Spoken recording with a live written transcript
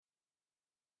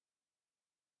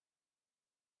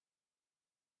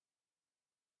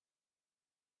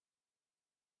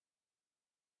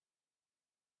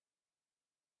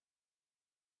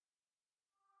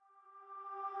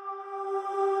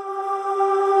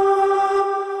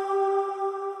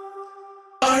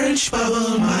Orange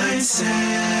Bubble Mindset.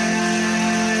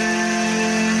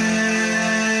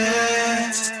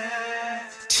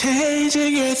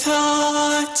 Changing your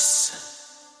thoughts,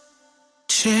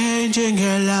 changing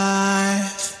your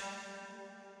life.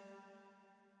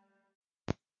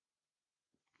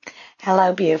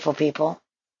 Hello, beautiful people.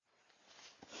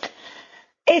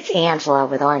 It's Angela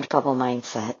with Orange Bubble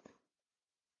Mindset.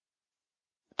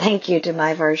 Thank you to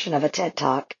my version of a TED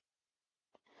Talk.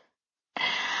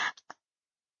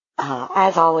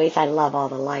 As always, I love all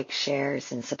the likes,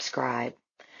 shares, and subscribe.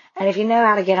 And if you know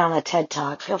how to get on a TED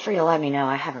Talk, feel free to let me know.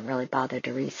 I haven't really bothered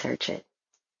to research it.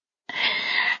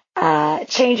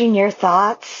 Changing your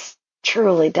thoughts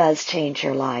truly does change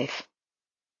your life.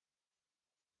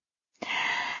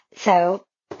 So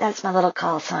that's my little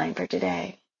call sign for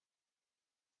today.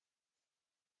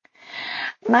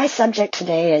 My subject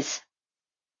today is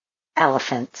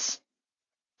elephants.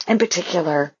 In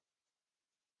particular,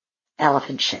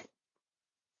 elephant shit.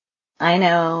 I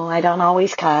know I don't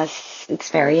always cuss.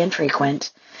 It's very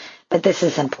infrequent, but this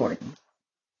is important.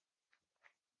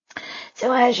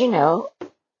 So as you know,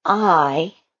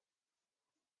 I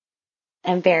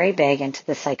am very big into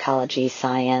the psychology,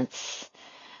 science,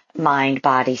 mind,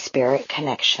 body, spirit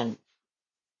connection.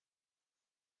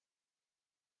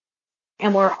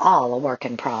 And we're all a work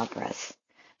in progress,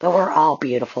 but we're all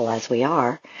beautiful as we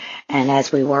are. And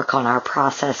as we work on our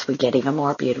process, we get even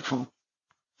more beautiful.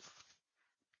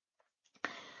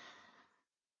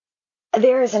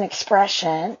 There is an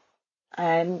expression,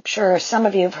 I'm sure some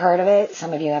of you have heard of it,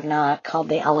 some of you have not, called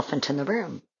the elephant in the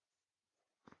room.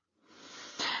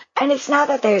 And it's not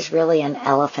that there's really an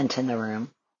elephant in the room.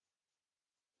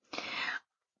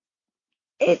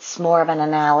 It's more of an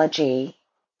analogy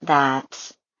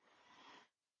that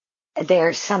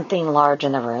there's something large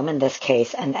in the room, in this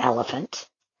case, an elephant,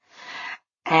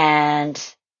 and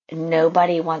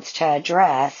nobody wants to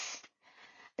address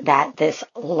that this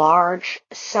large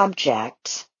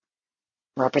subject,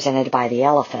 represented by the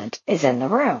elephant, is in the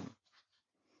room.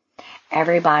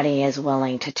 Everybody is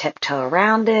willing to tiptoe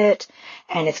around it,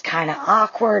 and it's kind of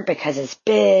awkward because it's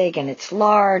big and it's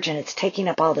large and it's taking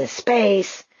up all this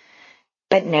space,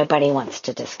 but nobody wants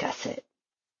to discuss it.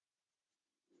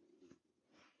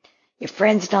 Your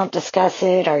friends don't discuss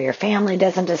it, or your family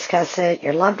doesn't discuss it,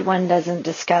 your loved one doesn't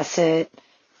discuss it,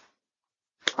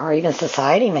 or even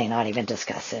society may not even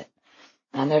discuss it.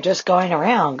 And they're just going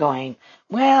around going,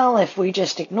 well, if we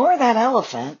just ignore that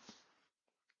elephant,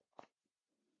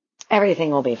 everything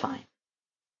will be fine.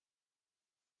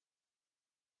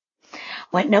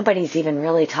 What nobody's even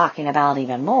really talking about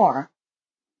even more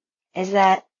is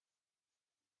that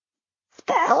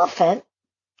the elephant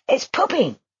is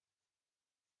pooping.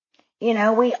 You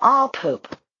know, we all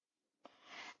poop.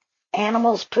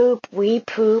 Animals poop, we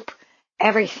poop,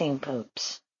 everything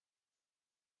poops.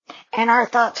 And our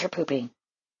thoughts are pooping.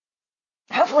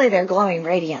 Hopefully they're glowing,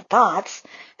 radiant thoughts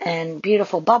and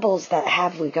beautiful bubbles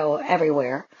that we go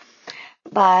everywhere.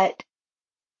 But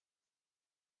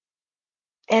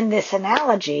in this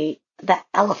analogy, the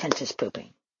elephant is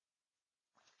pooping.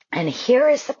 And here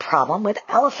is the problem with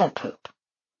elephant poop.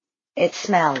 It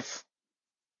smells.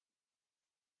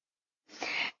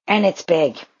 And it's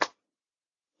big.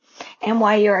 And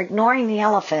while you're ignoring the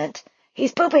elephant,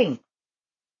 he's pooping.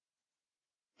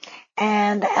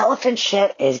 And the elephant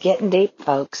shit is getting deep,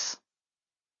 folks.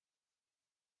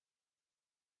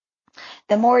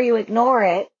 The more you ignore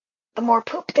it, the more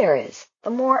poop there is. The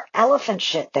more elephant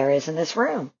shit there is in this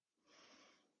room.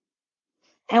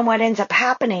 And what ends up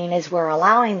happening is we're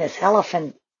allowing this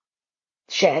elephant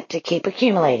shit to keep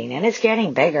accumulating. And it's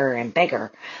getting bigger and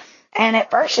bigger. And at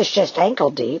first it's just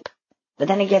ankle deep. But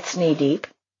then it gets knee deep.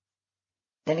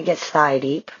 Then it gets thigh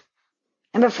deep.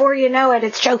 And before you know it,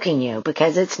 it's choking you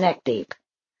because it's neck deep.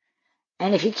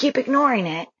 And if you keep ignoring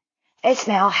it, it's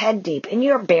now head deep. And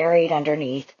you're buried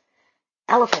underneath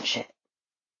elephant shit.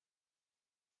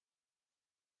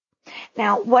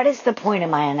 Now, what is the point of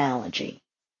my analogy?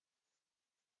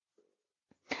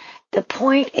 The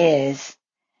point is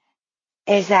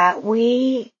that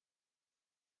we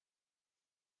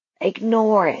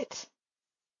ignore it.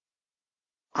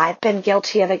 I've been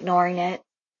guilty of ignoring it.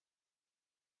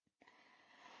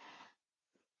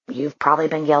 You've probably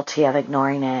been guilty of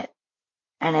ignoring it.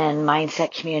 And in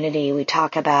Mindset Community, we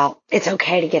talk about it's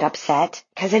okay to get upset,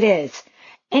 because it is.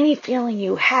 Any feeling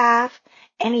you have,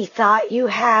 any thought you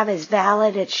have is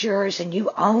valid, it's yours, and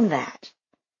you own that.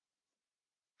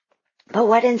 But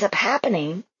what ends up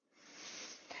happening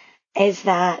is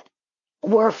that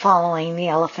we're following the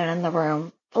elephant in the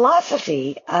room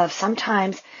philosophy of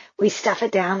sometimes we stuff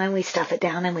it down and we stuff it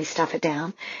down and we stuff it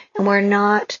down, and we're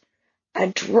not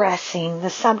addressing the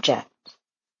subject.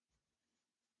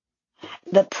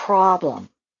 the problem.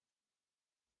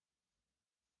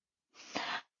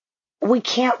 We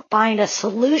can't find a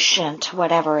solution to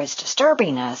whatever is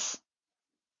disturbing us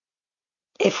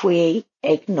if we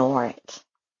ignore it.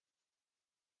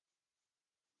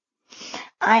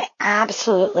 I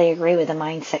absolutely agree with the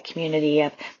mindset community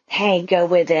of, hey, go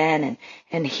within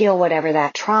and heal whatever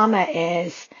that trauma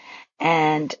is,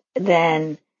 and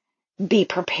then be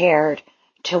prepared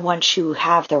to, once you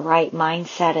have the right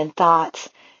mindset and thoughts,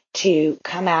 to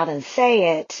come out and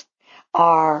say it,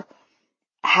 or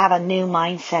have a new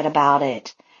mindset about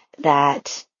it,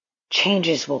 that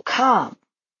changes will come.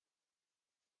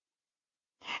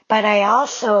 But I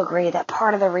also agree that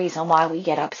part of the reason why we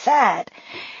get upset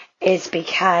is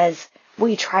because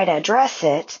we try to address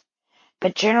it,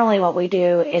 but generally what we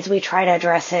do is we try to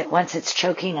address it once it's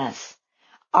choking us,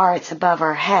 or it's above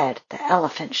our head. The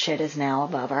elephant shit is now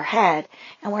above our head,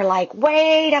 and we're like,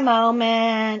 wait a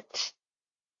moment,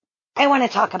 I want to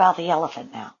talk about the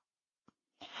elephant now.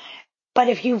 But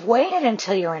if you've waited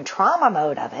until you're in trauma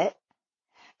mode of it,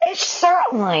 it's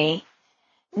certainly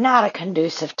not a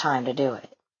conducive time to do it.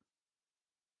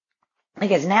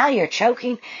 Because now you're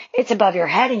choking, it's above your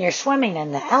head, and you're swimming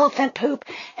in the elephant poop,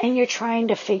 and you're trying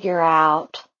to figure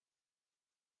out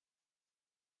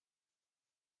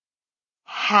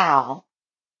how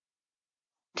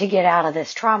to get out of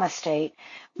this trauma state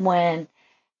when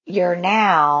you're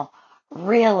now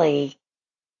really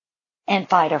in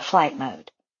fight or flight mode.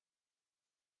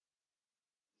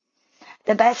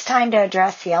 The best time to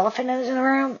address the elephant in the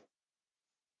room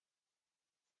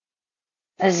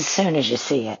is as soon as you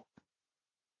see it.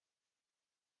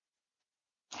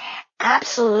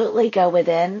 Absolutely go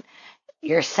within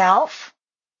yourself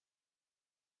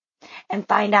and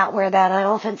find out where that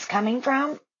elephant's coming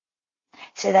from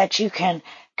so that you can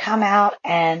come out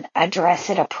and address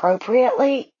it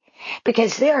appropriately.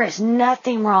 Because there is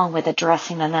nothing wrong with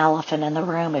addressing an elephant in the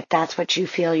room if that's what you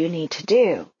feel you need to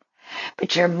do.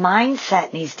 But your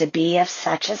mindset needs to be of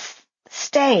such a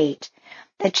state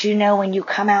that you know when you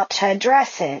come out to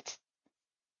address it,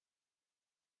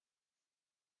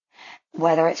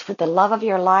 whether it's with the love of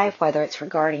your life, whether it's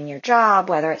regarding your job,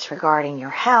 whether it's regarding your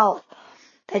health,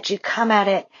 that you come at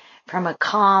it from a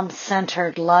calm,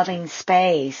 centered, loving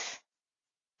space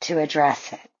to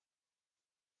address it.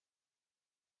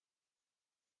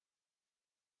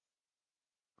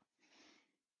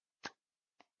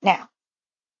 Now,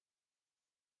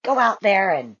 go out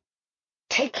there and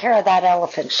take care of that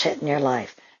elephant shit in your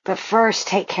life. But first,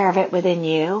 take care of it within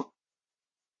you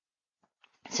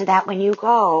so that when you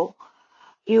go,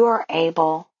 you are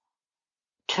able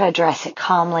to address it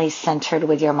calmly, centered,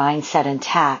 with your mindset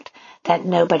intact, that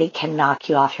nobody can knock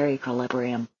you off your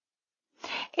equilibrium.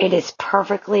 It is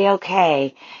perfectly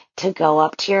okay to go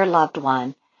up to your loved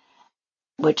one,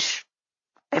 which,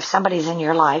 if somebody's in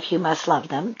your life, you must love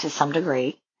them to some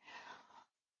degree,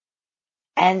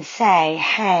 and say,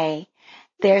 hey,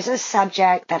 there's a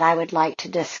subject that I would like to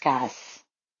discuss.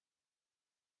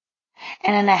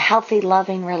 And in a healthy,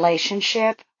 loving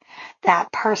relationship,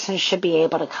 that person should be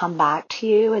able to come back to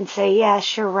you and say,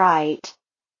 yes, you're right.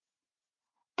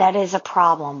 That is a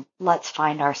problem. Let's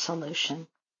find our solution.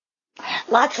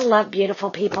 Lots of love,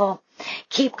 beautiful people.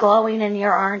 Keep glowing in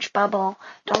your orange bubble.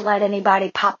 Don't let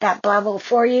anybody pop that bubble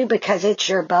for you, because it's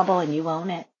your bubble and you own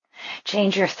it.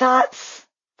 Change your thoughts.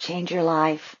 Change your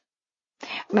life.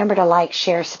 Remember to like,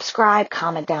 share, subscribe,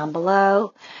 comment down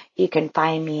below. You can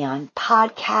find me on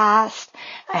podcast.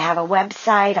 I have a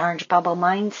website, Orange Bubble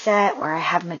Mindset, where I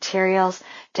have materials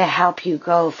to help you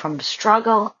go from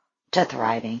struggle to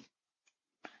thriving.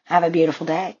 Have a beautiful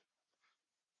day.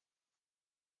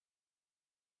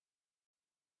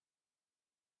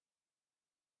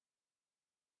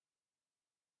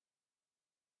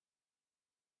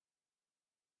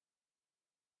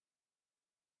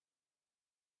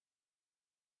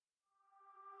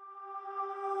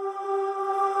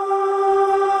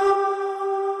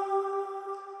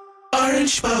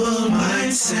 Orange Bubble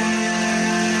Mindset.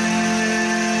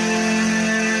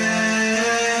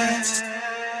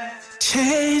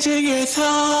 Changing your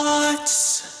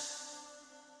thoughts,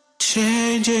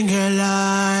 changing your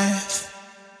life.